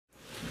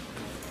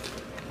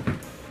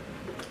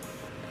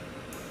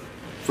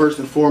First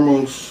and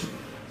foremost,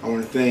 I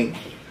want to thank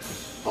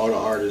all the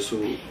artists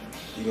who,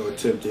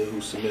 attempted,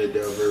 who submitted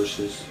their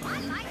verses.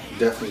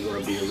 Definitely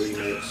going to be a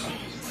remix.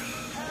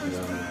 And,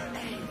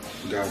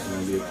 you guys are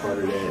going to be a part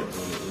of that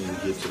when we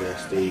get to that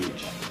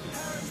stage.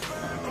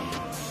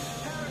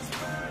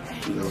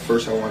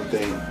 First I want to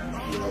thank,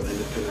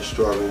 Independent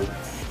Struggle,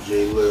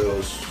 J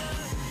Lils,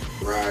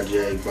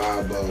 Rajay,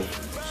 Bobo,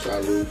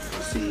 Salute,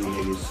 I see you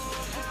niggas,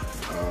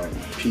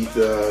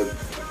 P-Thug,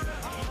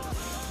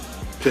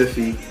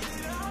 Piffy,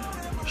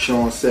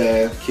 Sean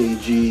Sav,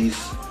 KG's,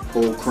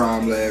 Whole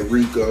Crime Lab,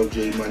 Rico,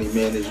 J Money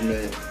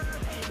Management,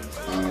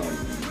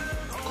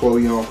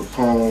 Corleone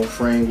Capone,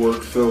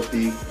 Framework,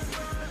 Filthy,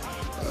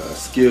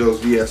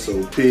 Skills,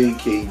 VSOP,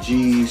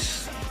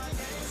 KG's,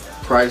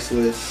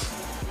 Priceless,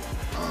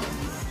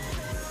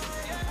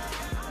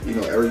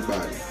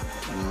 everybody.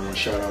 I want to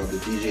shout out the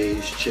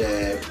DJs,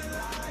 Chad,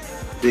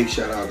 big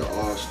shout out to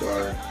All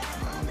Star.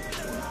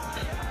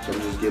 So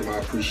I'm just giving my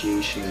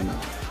appreciation, and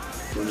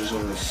I'm just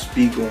going to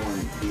speak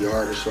on the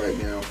artists right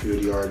now, a few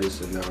of the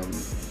artists, and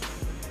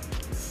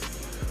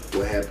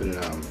what happened.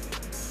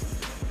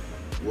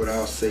 What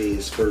I'll say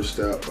is, first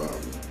up, I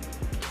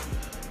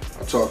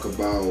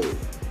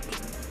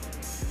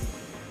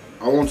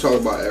won't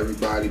talk about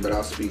everybody, but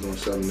I'll speak on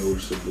something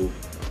noticeable.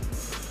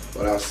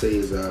 What I'll say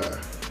is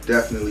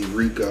definitely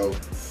Rico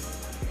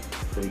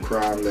from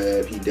Crime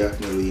Lab. He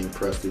definitely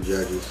impressed the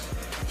judges.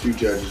 A few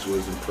judges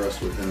was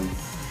impressed with him.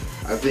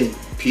 I think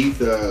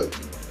P-Thug,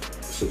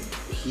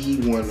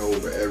 he won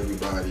over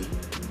everybody.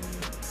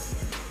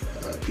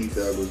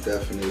 P-Thug was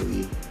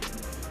definitely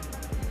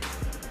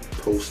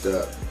post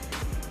up.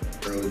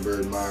 Early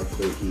Bird Mob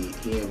Click,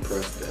 he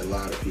impressed a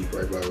lot of people.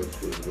 Everybody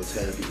was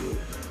happy with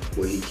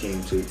what he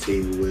came to the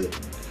table with.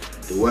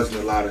 There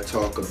wasn't a lot of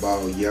talk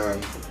about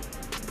Young,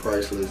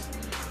 Priceless.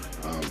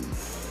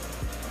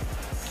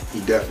 He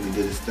definitely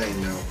did his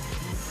thing though.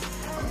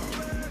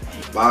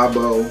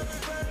 Bobo,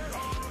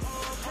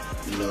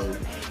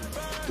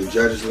 the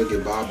judges look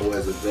at Bobo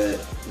as a vet.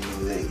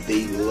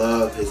 They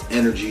love his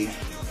energy.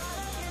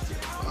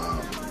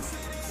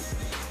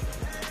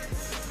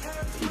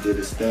 He did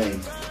his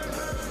thing.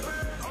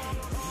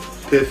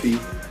 Piffy,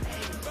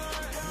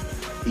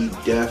 he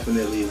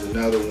definitely is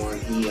another one.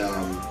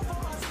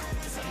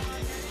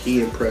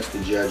 He impressed the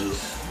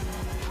judges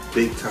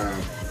big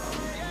time.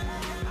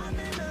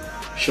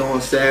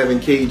 Sean Sav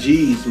and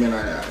KG's,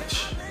 man,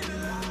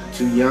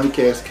 two young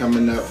cats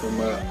coming up from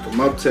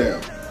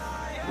Uptown.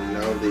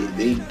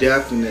 They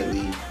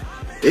definitely,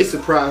 they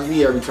surprise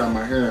me every time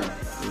I hear them.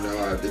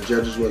 The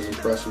judges was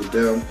impressed with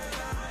them.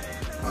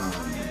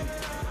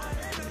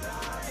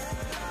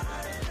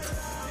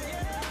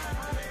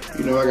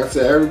 Like I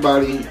said,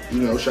 everybody,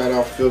 shout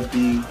out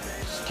Filthy,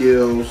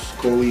 Skills,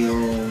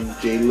 Corleone,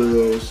 J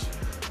Lils,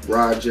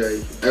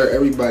 Rajay.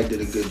 Everybody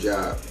did a good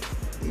job,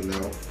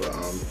 but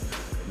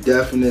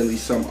definitely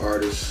some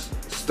artists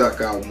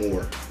stuck out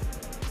more.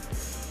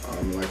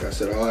 Like I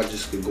said, all I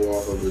just could go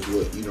off of is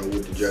what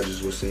the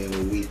judges were saying,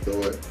 what we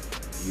thought,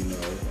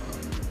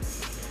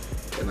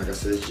 and like I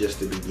said, it's just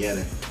the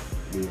beginning.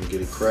 We will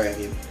get it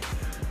cracking.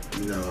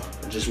 I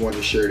just wanted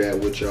to share that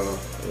with y'all,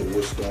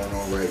 what's going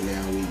on right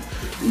now.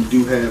 We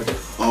do have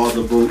all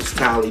the votes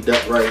tallied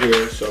up right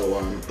here.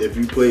 So if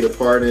you played a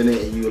part in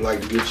it and you would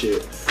like to get your,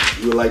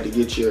 you would like to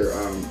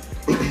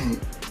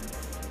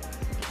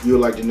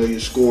know your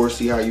score,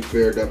 see how you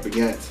fared up,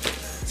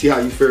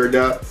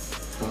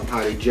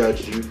 how they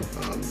judged you.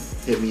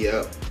 Hit me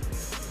up.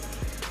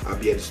 I'll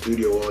be at the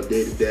studio all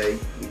day today.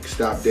 You can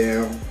stop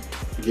down,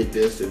 get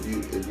this if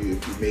you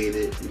made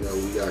it. We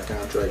got a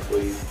contract for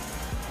you.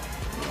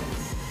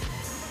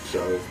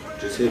 So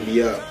just hit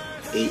me up,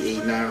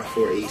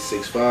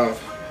 889-4865.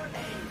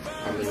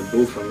 I'm in the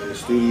booth, I'm in the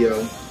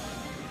studio.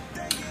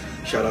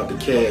 Shout out to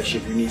Cash.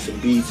 If you need some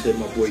beats, hit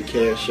my boy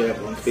Cash up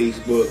on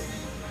Facebook.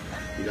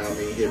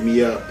 Hit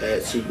me up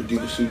at Supa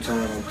Dupa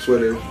Sutan on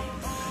Twitter.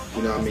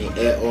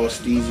 At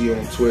Allsteezy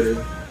on Twitter.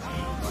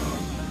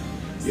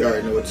 You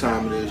already know what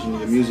time it is. You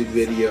need a music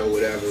video,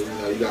 whatever.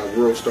 You got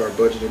World Star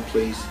budget in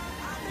place.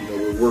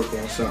 We're working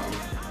on something.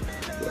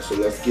 So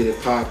let's get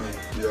it popping.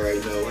 You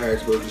already know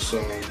Harrisburg the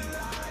song.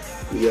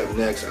 We up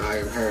next, I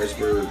Am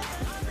Harrisburg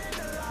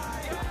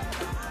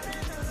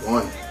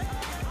 1.